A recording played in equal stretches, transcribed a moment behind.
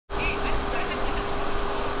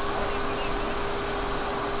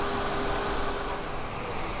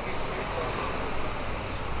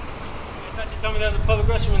there's a public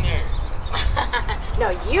restroom in there. No,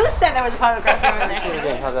 you said there was a public restroom in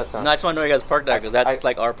there. How's that sound? No, I just want to know where you guys parked at because that's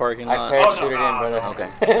like our parking lot. I parachuted in, brother. Okay.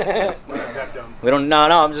 That dumb. We don't. No,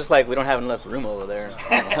 I'm just like we don't have enough room over there.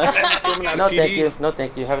 No, thank you. No,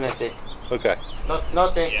 thank you. Have a nice day. Okay.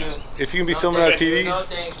 No, thank you. If you can be filming at a PD, No,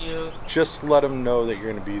 thank you. just let them know that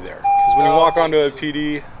you're going to be there. Because when you walk onto a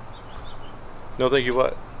PD, no thank you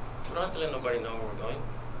what? We don't have to let nobody know where we're going.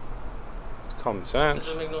 It's common That sense.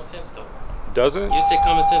 doesn't make no sense though. Doesn't? You say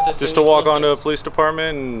common sense. I say Just to makes walk no onto a sense. police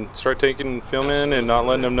department and start taking filming and not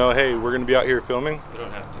letting them know, hey, we're going to be out here filming? You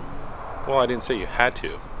don't have to. Well, I didn't say you had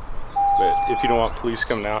to. But if you don't want police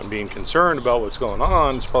coming out and being concerned about what's going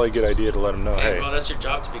on, it's probably a good idea to let them know, hey. Well, that's your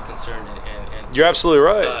job to be concerned and You're absolutely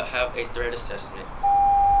right. Have a threat assessment.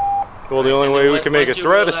 Well, the only way we can make a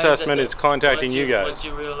threat assessment is contacting you guys. Once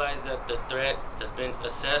you realize that the threat has been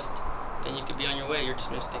assessed, then you could be on your way. You're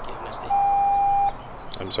dismissed. Thank you. Have a nice day.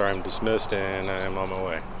 I'm sorry, I'm dismissed and I am on my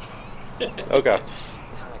way. Okay.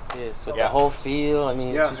 This with the whole feel. I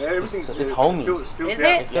mean, it's homey. Is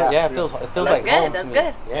it? Yeah, it feels like good. home. That's to me.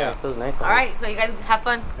 good. Yeah, it feels nice. All right, so you guys have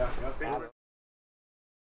fun.